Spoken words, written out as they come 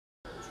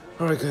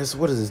Alright guys,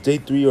 what is this? Day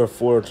 3 or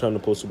 4 trying to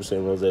post Super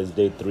Saiyan Rose? It's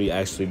day 3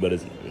 actually, but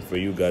it's for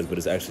you guys, but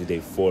it's actually day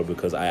 4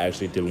 because I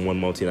actually did one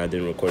multi and I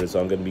didn't record it. So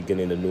I'm gonna be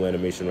getting a new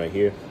animation right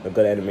here. A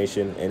good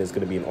animation, and it's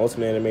gonna be an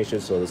ultimate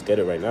animation, so let's get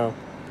it right now.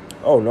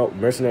 Oh no,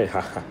 mercenary,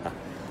 haha.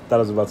 Thought it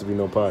was about to be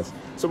no pause.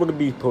 So we're gonna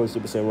be pulling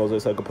Super Saiyan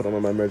Rose so I can put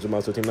on my Merge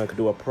Zamasu team. I could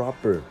do a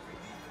proper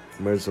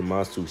Merge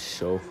Zamasu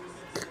show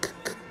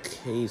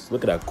case.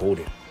 Look at that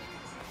golden.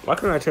 Why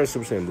couldn't I charge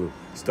Super Saiyan Blue?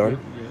 It's done?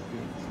 Yeah.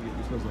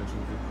 It smells like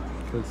something.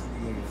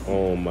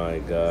 Oh my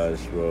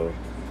gosh, bro.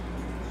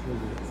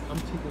 I'm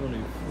taking on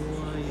a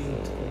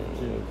flying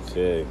tangent.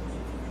 Okay.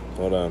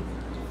 Hold on.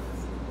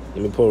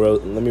 Let me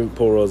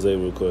pull Rose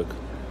real quick.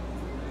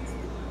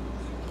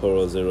 Pull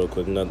Rose real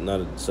quick.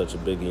 Not such a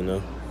biggie, you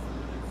know.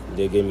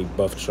 They gave me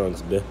buff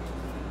Trunks, bitch.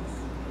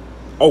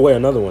 Oh wait,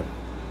 another one.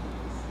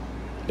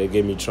 They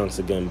gave me Trunks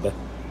again, bitch.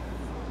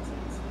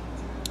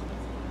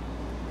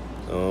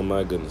 Oh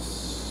my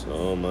goodness.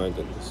 Oh my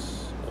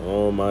goodness.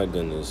 Oh my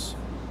goodness.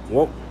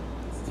 Well,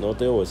 you know what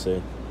they always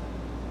say.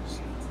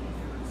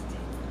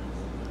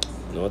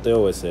 You know what they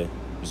always say.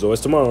 There's always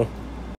tomorrow.